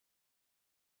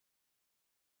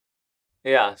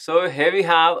Yeah, so here we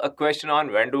have a question on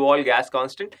van der Waals gas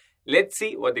constant. Let's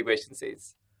see what the question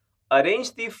says.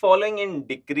 Arrange the following in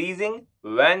decreasing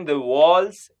van der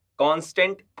Waals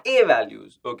constant A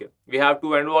values. Okay, we have two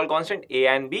van der Waals constant A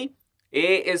and B.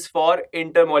 A is for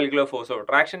intermolecular force of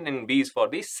attraction and B is for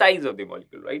the size of the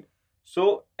molecule, right?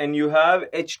 So, and you have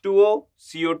H2O,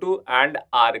 CO2 and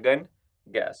argon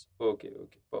gas. Okay,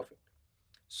 perfect.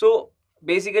 So,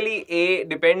 basically A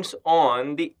depends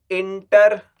on the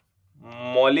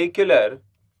intermolecular,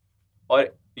 or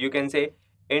you can say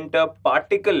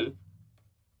interparticle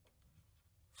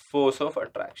force of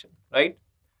attraction, right?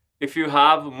 If you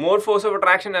have more force of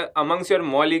attraction amongst your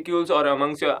molecules or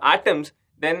amongst your atoms,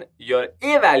 then your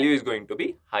A value is going to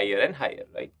be higher and higher,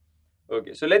 right?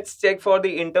 Okay, so let's check for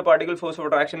the interparticle force of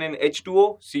attraction in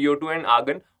H2O, CO2 and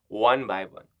argon one by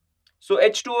one. So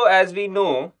H2O, as we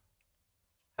know,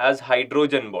 has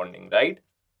hydrogen bonding, right?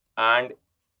 And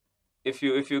if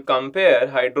you compare,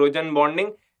 hydrogen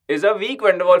bonding is a weak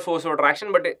van der Waals force of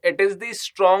attraction, but it is the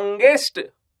strongest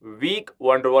weak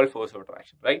van der Waals force of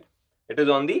attraction, right? It is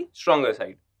on the stronger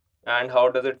side. And how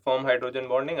does it form hydrogen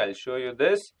bonding? I'll show you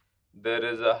this. There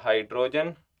is a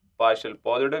hydrogen partial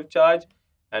positive charge,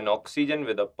 an oxygen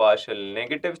with a partial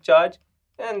negative charge,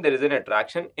 and there is an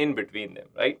attraction in between them,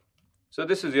 right? So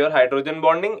this is your hydrogen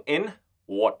bonding in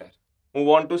water. Move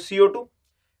on to CO2.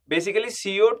 Basically,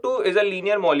 CO2 is a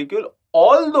linear molecule,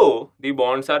 although the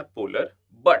bonds are polar,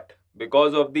 but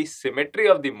because of the symmetry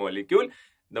of the molecule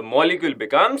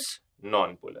becomes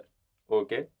non-polar.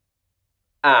 Okay.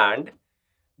 And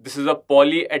this is a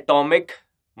polyatomic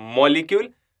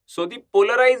molecule. So the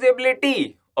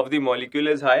polarizability of the molecule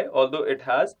is high, although it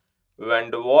has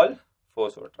van der Waals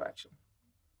force of attraction.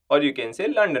 Or you can say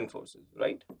London forces,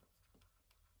 right?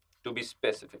 To be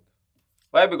specific.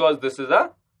 Why? Because this is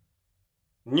a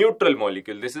neutral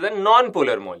molecule. This is a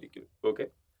non-polar molecule. Okay.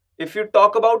 If you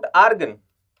talk about argon,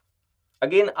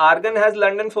 again argon has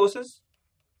London forces,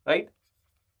 right?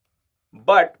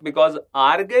 But because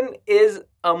argon is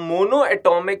a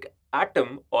monoatomic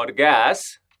atom or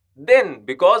gas, then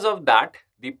because of that,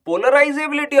 the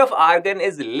polarizability of argon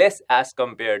is less as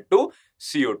compared to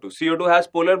CO2. CO2 has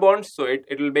polar bonds, so it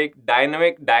will make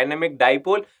dynamic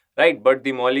dipole, right? But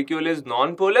the molecule is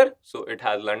non-polar, so it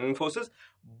has London forces.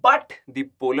 But the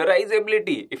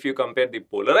polarizability, if you compare the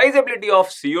polarizability of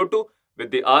CO2 with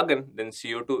the argon, then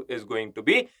CO2 is going to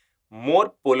be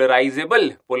more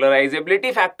polarizable.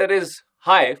 Polarizability factor is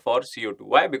high for CO2.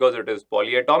 Why? Because it is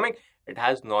polyatomic, it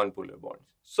has non-polar bonds.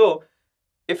 So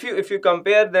if you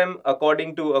compare them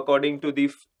according to the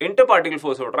interparticle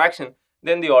force of attraction,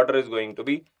 then the order is going to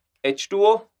be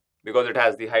H2O, because it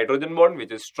has the hydrogen bond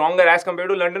which is stronger as compared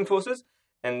to London forces,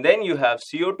 and then you have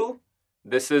CO2.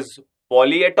 This is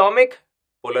polyatomic,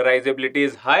 polarizability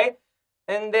is high,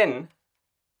 and then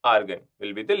argon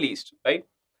will be the least, right?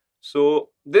 So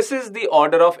this is the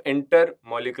order of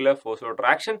intermolecular force of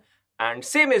attraction, and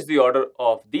same is the order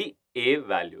of the A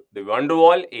value, the van der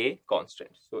Waals A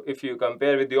constant. So if you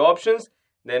compare with the options,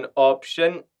 then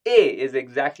option A is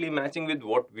exactly matching with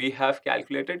what we have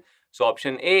calculated. So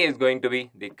option A is going to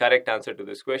be the correct answer to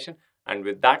this question, and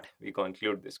with that we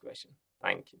conclude this question.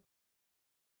 Thank you.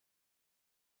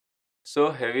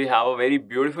 So here we have a very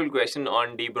beautiful question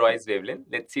on de Broglie's wavelength.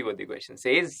 Let's see what the question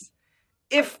says.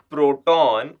 If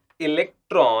proton,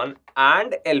 electron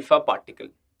and alpha particle,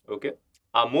 okay,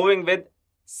 are moving with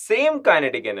same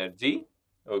kinetic energy,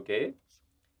 okay,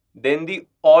 then the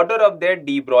order of their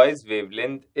de Broglie's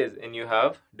wavelength is, and you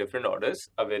have different orders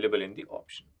available in the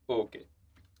option. Okay,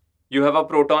 you have a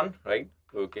proton, right?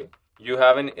 Okay, you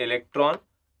have an electron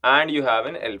and you have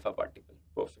an alpha particle.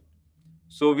 Perfect.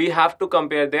 So we have to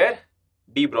compare their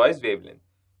de Broglie's wavelength.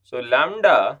 So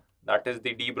lambda, that is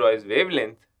the de Broglie's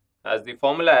wavelength, has the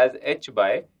formula as h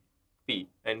by p,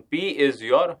 and p is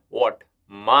your what?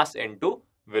 Mass into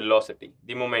velocity,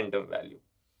 the momentum value.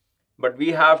 But we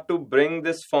have to bring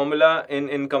this formula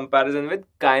in comparison with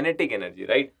kinetic energy,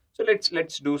 right? So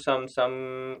let's do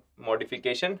some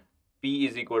modification. P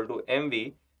is equal to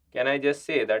mv. Can I just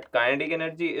say that kinetic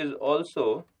energy is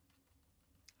also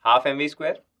half mv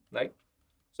square, right?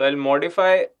 So I'll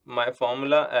modify my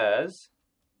formula as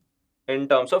in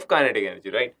terms of kinetic energy,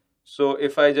 right? So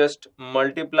if I just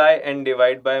multiply and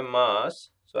divide by mass,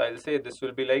 so I'll say this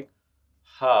will be like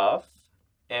half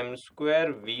m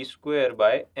square v square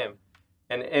by m,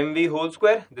 and mv whole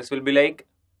square, this will be like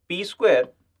p square.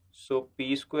 So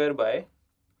p square by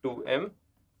 2m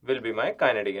will be my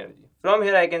kinetic energy. From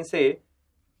here I can say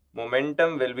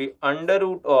momentum will be under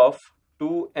root of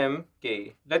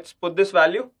 2mk. Let's put this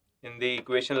value in the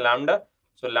equation lambda.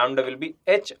 So lambda will be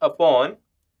h upon,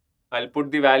 I'll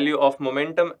put the value of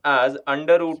momentum as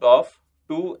under root of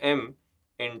 2m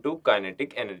into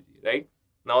kinetic energy, right?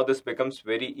 Now this becomes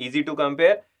very easy to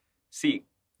compare. See,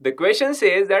 the question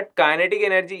says that kinetic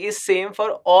energy is same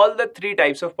for all the three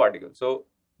types of particles. So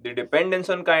the dependence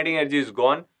on kinetic energy is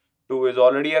gone. 2 is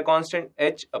already a constant,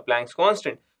 h a Planck's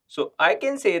constant. So I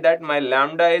can say that my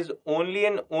lambda is only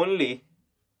and only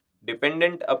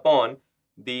dependent upon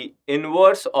the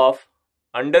inverse of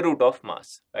under root of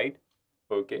mass, right?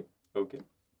 Okay.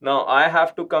 Now I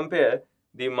have to compare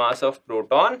the mass of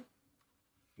proton,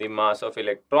 the mass of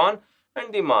electron,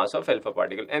 and the mass of alpha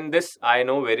particle. And this I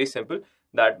know very simple,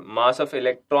 that mass of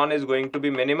electron is going to be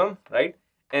minimum, right?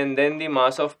 And then the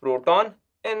mass of proton,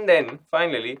 and then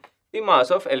finally the mass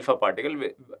of alpha particle.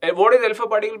 What is alpha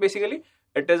particle basically?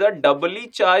 It is a doubly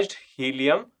charged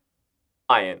helium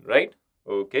ion, right?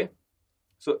 Okay.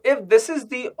 So if this is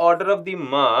the order of the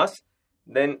mass,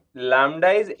 then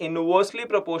lambda is inversely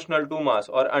proportional to mass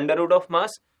or under root of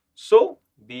mass. So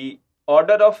the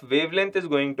order of wavelength is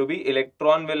going to be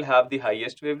electron will have the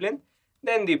highest wavelength,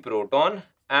 then the proton,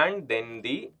 and then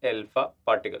the alpha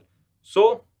particle.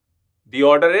 So the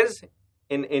order is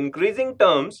in increasing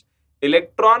terms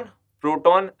electron,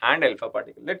 proton, and alpha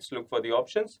particle. Let's look for the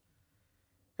options.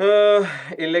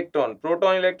 Electron,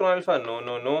 proton, electron, alpha.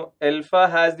 No. Alpha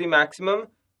has the maximum,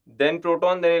 then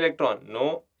proton, then electron.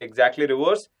 No, exactly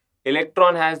reverse.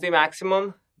 Electron has the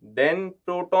maximum, then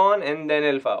proton, and then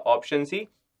alpha. Option C,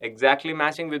 exactly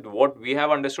matching with what we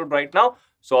have understood right now.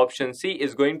 So option C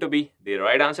is going to be the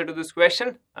right answer to this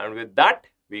question. And with that,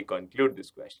 we conclude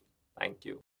this question. Thank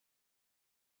you.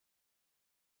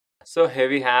 So here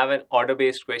we have an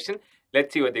order-based question.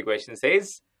 Let's see what the question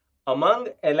says. Among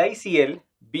LiCl,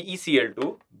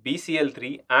 BeCl2,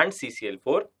 BCl3, and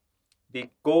CCl4, the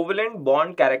covalent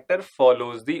bond character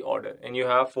follows the order. And you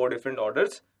have 4 different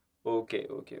orders. Okay.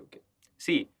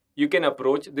 See, you can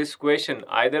approach this question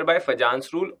either by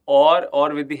Fajan's rule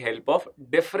or with the help of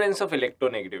difference of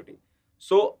electronegativity.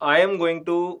 So I am going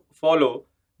to follow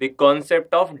the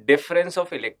concept of difference of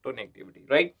electronegativity,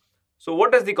 right? So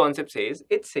what does the concept says?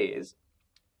 It says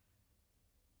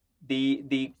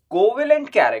the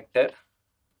covalent character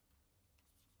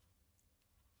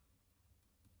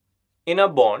in a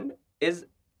bond is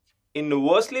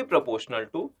inversely proportional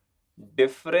to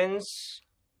difference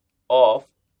of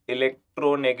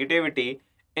electronegativity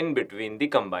in between the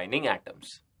combining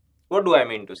atoms. What do I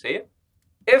mean to say?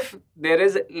 If there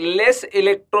is less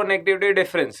electronegativity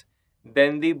difference,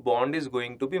 then the bond is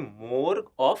going to be more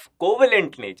of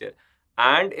covalent nature.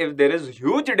 And if there is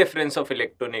huge difference of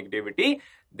electronegativity,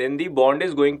 then the bond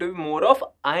is going to be more of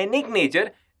ionic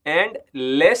nature and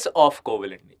less of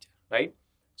covalent nature, right?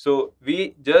 So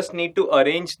we just need to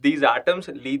arrange these atoms,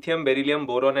 lithium, beryllium,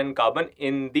 boron, and carbon,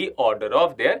 in the order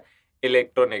of their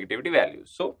electronegativity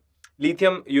values. So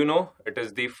lithium, you know, it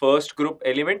is the first group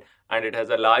element and it has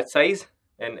a large size.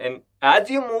 And as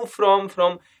you move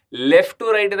from left to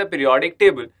right in the periodic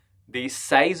table, the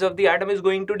size of the atom is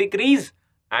going to decrease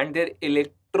and their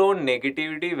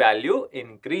electronegativity value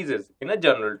increases in a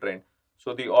general trend.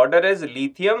 So the order is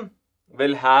lithium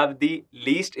will have the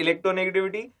least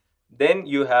electronegativity, then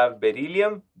you have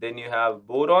beryllium, then you have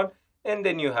boron, and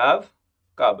then you have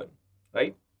carbon,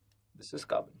 right? This is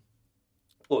carbon.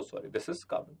 Oh, sorry, this is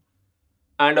carbon.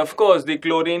 And of course, the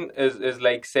chlorine is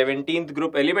like 17th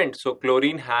group element. So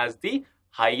chlorine has the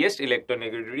highest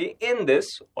electronegativity in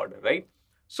this order, right?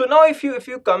 So now if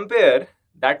you compare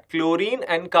that chlorine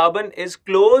and carbon is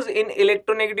close in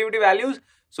electronegativity values,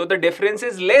 so the difference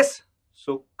is less.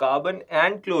 So carbon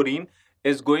and chlorine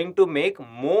is going to make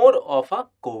more of a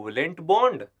covalent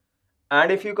bond.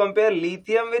 And if you compare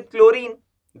lithium with chlorine,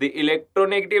 the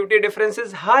electronegativity difference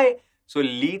is high. So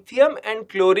lithium and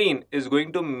chlorine is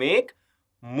going to make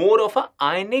more of a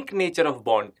ionic nature of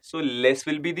bond. So less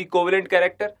will be the covalent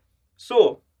character.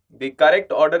 So the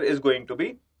correct order is going to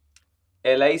be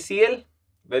LiCl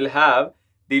will have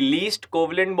the least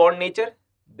covalent bond nature.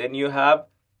 Then you have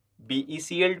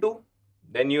BeCl2.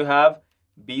 Then you have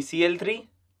BCl3.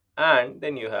 And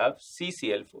then you have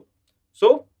CCl4.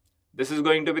 So this is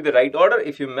going to be the right order.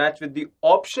 If you match with the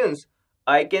options,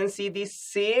 I can see the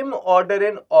same order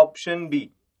in option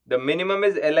B. The minimum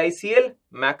is LiCl,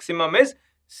 maximum is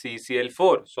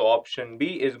CCl4. So option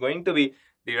B is going to be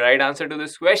the right answer to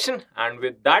this question. And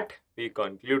with that, we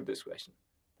conclude this question.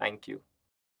 Thank you.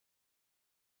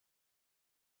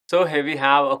 So here we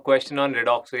have a question on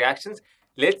redox reactions.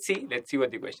 Let's see what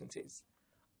the question says.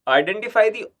 Identify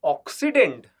the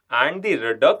oxidant and the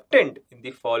reductant in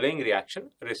the following reaction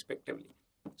respectively.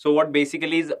 So what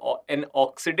basically is an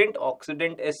oxidant?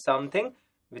 Oxidant is something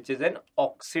which is an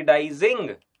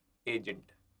oxidizing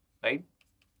agent, right?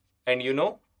 And you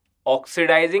know,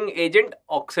 oxidizing agent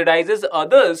oxidizes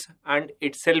others and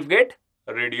itself get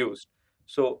reduced.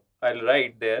 So I'll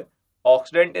write there,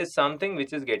 oxidant is something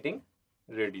which is getting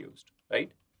reduced,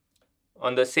 right?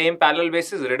 On the same parallel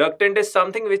basis, reductant is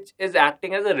something which is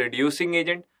acting as a reducing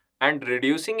agent, and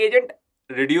reducing agent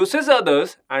reduces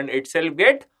others and itself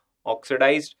get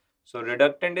oxidized. So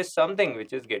reductant is something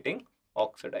which is getting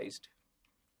oxidized,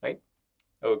 right?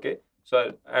 Okay,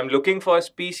 so I'm looking for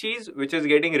species which is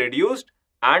getting reduced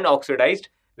and oxidized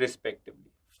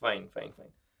respectively. Fine.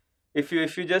 If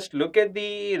you just look at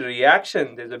the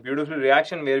reaction, there's a beautiful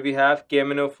reaction where we have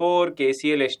KMnO4,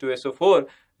 KCl, H2SO4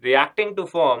 reacting to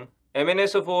form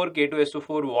MnSO4,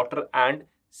 K2SO4, water and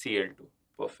Cl2.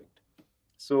 Perfect.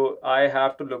 So I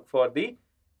have to look for the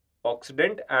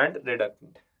oxidant and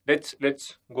reductant. Let's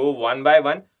go one by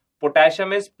one.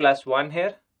 Potassium is +1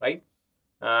 here, right?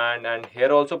 And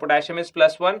here also potassium is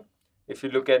 +1. If you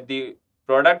look at the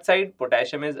product side,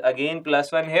 potassium is again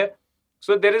 +1 here.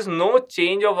 So there is no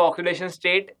change of oxidation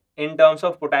state in terms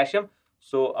of potassium.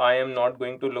 So I am not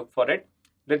going to look for it.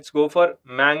 Let's go for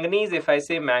manganese. If I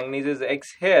say manganese is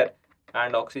X here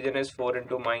and oxygen is 4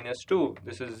 into -2,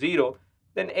 this is 0,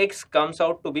 then X comes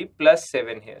out to be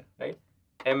 +7 here, right?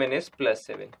 Mn is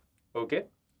 +7. Okay.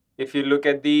 If you look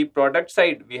at the product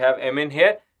side, we have Mn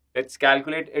here. Let's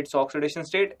calculate its oxidation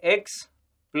state. X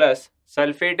plus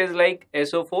sulfate is like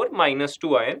SO4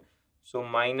 -2 ion. So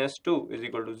 -2 is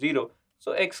equal to 0.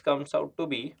 So X comes out to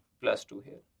be +2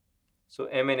 here. So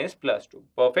Mn is +2.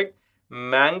 Perfect.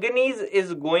 Manganese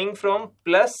is going from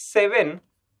 +7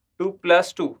 to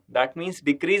 +2. That means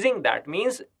decreasing. That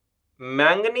means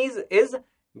manganese is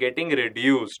getting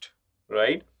reduced,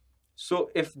 right?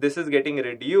 So if this is getting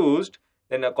reduced,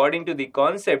 then according to the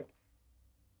concept,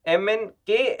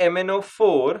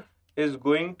 KMnO4 is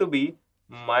going to be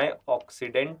my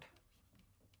oxidant,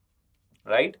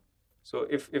 right? So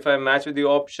if I match with the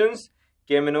options,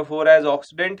 KMnO4 as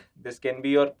oxidant, this can be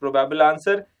your probable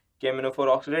answer. KMnO4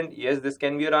 oxidant, yes, this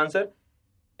can be your answer.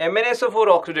 MnSO4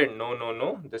 oxidant,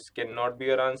 no, this cannot be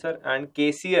your answer. And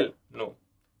KCl, no.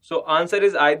 So answer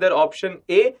is either option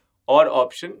A or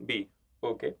option B.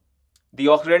 Okay. The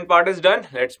oxidant part is done.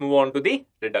 Let's move on to the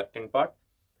reductant part.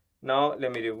 Now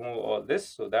let me remove all this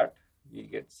so that we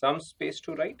get some space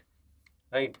to write.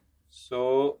 Right.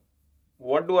 So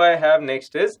what do I have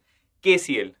next is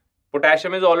KCl.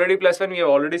 Potassium is already +1. We have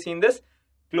already seen this.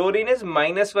 Chlorine is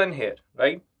 -1 here,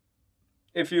 right?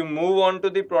 If you move on to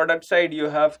the product side, you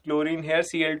have chlorine here,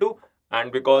 Cl2,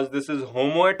 and because this is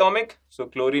homoatomic, so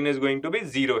chlorine is going to be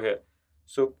 0 here.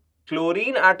 So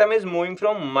chlorine atom is moving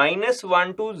from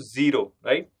 -1 to 0,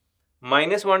 right?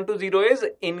 -1 to 0 is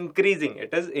increasing.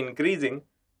 It is increasing,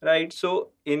 right?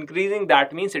 So increasing,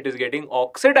 that means it is getting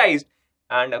oxidized,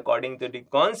 and according to the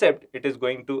concept, it is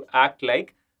going to act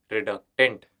like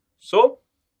reductant. So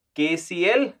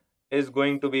KCl is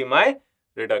going to be my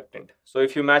reductant. So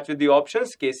if you match with the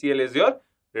options, KCl is your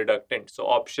reductant. So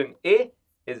option A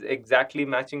is exactly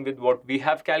matching with what we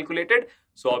have calculated.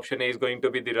 So option A is going to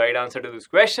be the right answer to this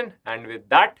question. And with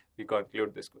that, we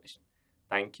conclude this question.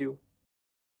 Thank you.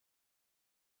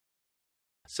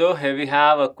 So here we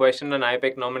have a question on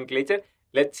IUPAC nomenclature.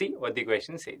 Let's see what the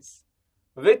question says.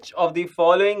 Which of the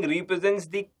following represents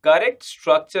the correct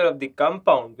structure of the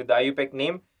compound with the IUPAC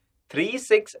name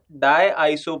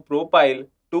 3,6-diisopropyl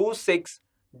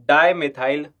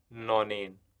 2,6-dimethyl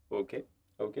nonane? Okay.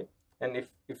 And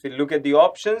if we look at the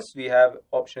options, we have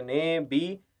option A,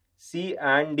 B, C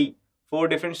and D. 4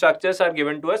 different structures are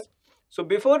given to us. So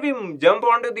before we jump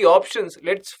onto the options,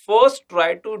 let's first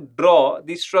try to draw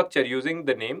the structure using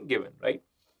the name given, right?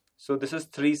 So this is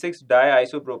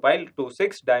 3,6-diisopropyl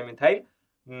 2,6-dimethyl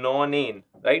nonane,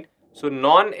 right? So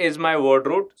non is my word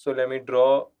root. So let me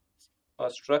draw a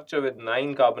structure with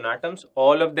 9 carbon atoms.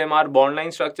 All of them are bond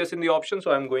line structures in the option.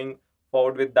 So I'm going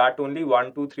forward with that only.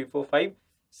 1, 2, 3, 4, 5,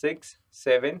 6,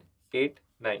 7, 8,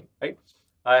 9, right?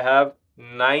 I have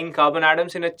 9 carbon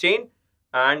atoms in a chain,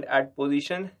 and at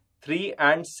position 3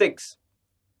 and 6.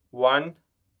 1,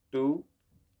 2,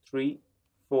 3,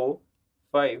 4,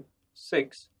 5,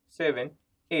 6, 7,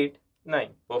 8,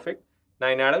 9. Perfect.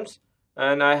 9 atoms.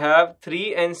 And I have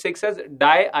 3 and 6 as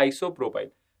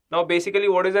diisopropyl. Now basically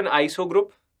what is an iso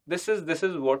group? This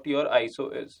is what your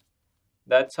iso is.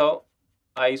 That's how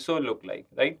iso look like,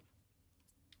 right?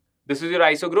 This is your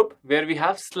iso group where we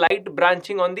have slight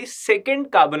branching on the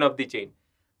second carbon of the chain.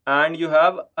 And you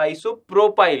have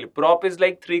isopropyl. Prop is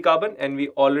like 3 carbon, and we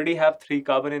already have 3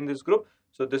 carbon in this group.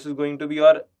 So this is going to be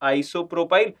your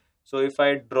isopropyl. So if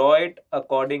I draw it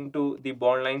according to the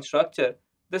bond line structure,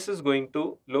 this is going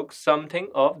to look something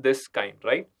of this kind,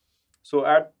 right? So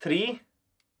at 3,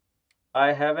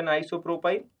 I have an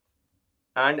isopropyl.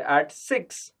 and at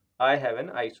 6 I have an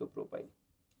isopropyl.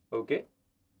 Okay,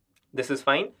 this is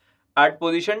fine. At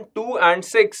position 2 and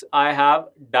 6 I have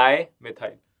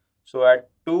dimethyl. So at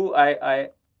 2 I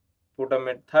put a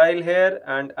methyl here,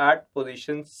 and at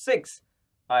position 6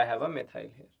 I have a methyl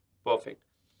here. Perfect.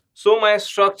 So my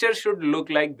structure should look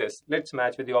like this. Let's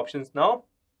match with the options now.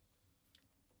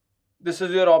 This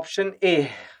is your option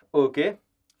A. Okay,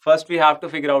 first we have to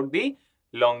figure out the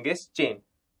longest chain.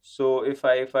 So if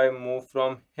I move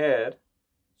from here,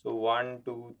 so 1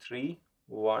 2 3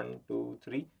 1 2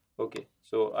 3. Okay,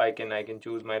 so I can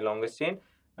choose my longest chain,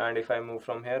 and if I move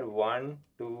from here 1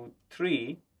 2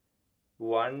 3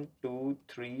 1 2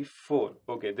 3 4.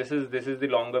 Okay, this is the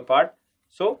longer part.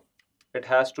 So it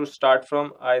has to start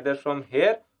from either from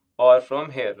here or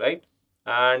from here, right?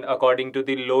 And according to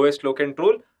the lowest locant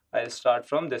rule, I'll start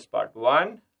from this part.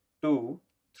 1 2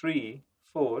 3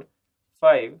 4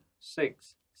 5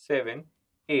 6 7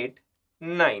 8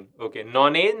 9. Okay,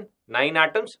 nonane, 9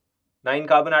 atoms, 9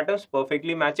 carbon atoms,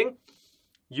 perfectly matching.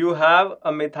 You have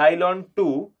a methyl on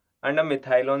 2 and a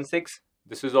methyl on 6.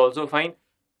 This is also fine.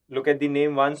 Look at the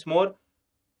name once more.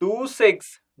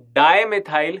 2,6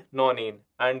 dimethyl nonane,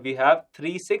 and we have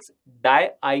 3,6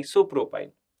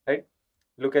 diisopropyl, right?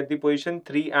 Look at the position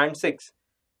 3 and 6.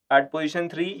 At position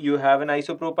 3 you have an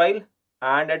isopropyl,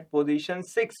 and at position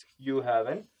 6 you have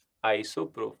an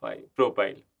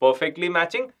isopropyl. Perfectly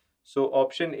matching. So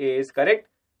option A is correct.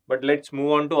 But let's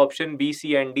move on to option B,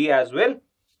 C and D as well.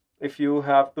 If you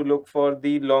have to look for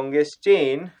the longest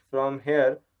chain from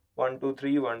here, 1 2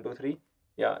 3 1 2 3.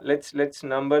 Yeah, let's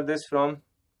number this from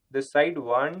this side.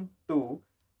 1 2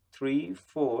 3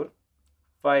 4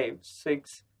 5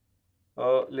 6.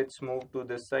 Let's move to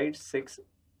this side. 6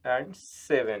 and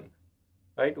 7.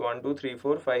 Right, 1 2 3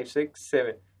 4 5 6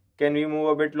 7. Can we move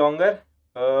a bit longer?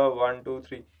 1 2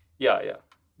 3. Yeah.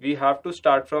 We have to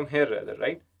start from here rather,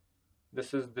 right?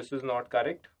 This is not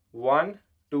correct. 1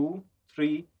 2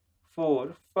 3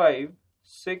 4 5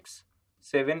 6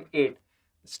 7 8.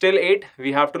 Still 8.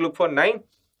 We have to look for 9.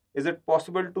 Is it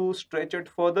possible to stretch it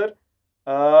further?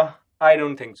 I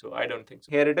don't think so.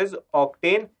 Here it is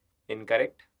octane.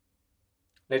 Incorrect.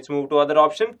 Let's move to other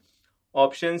option.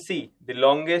 Option C, the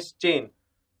longest chain.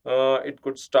 It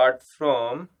could start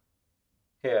from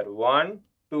here. 1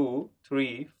 2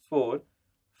 3 4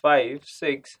 5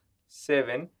 6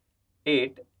 7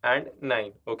 8 and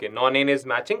 9. Okay, nonane is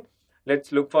matching.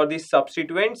 Let's look for the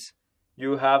substituents.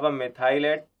 You have a methyl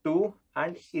at 2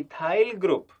 and ethyl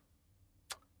group.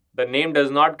 The name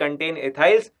does not contain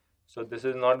ethyls, so this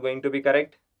is not going to be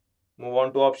correct. Move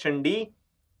on to option D.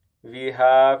 We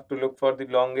have to look for the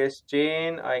longest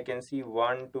chain. I can see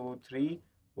 1 2 3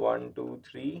 1 2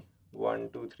 3 1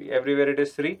 2 3. Everywhere it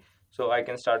is 3, so I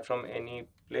can start from any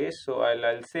place. So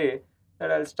I'll say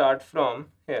that I'll start from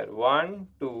here. 1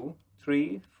 2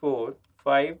 3 4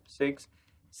 5 6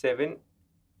 7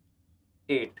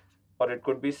 8, or it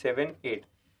could be 7 8.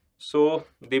 So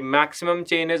the maximum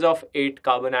chain is of 8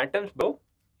 carbon atoms. No,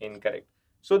 incorrect.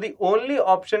 So the only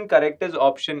option correct is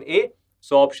option A.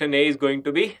 So option A is going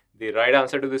to be the right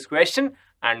answer to this question.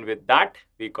 And with that,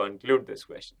 we conclude this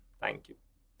question. Thank you.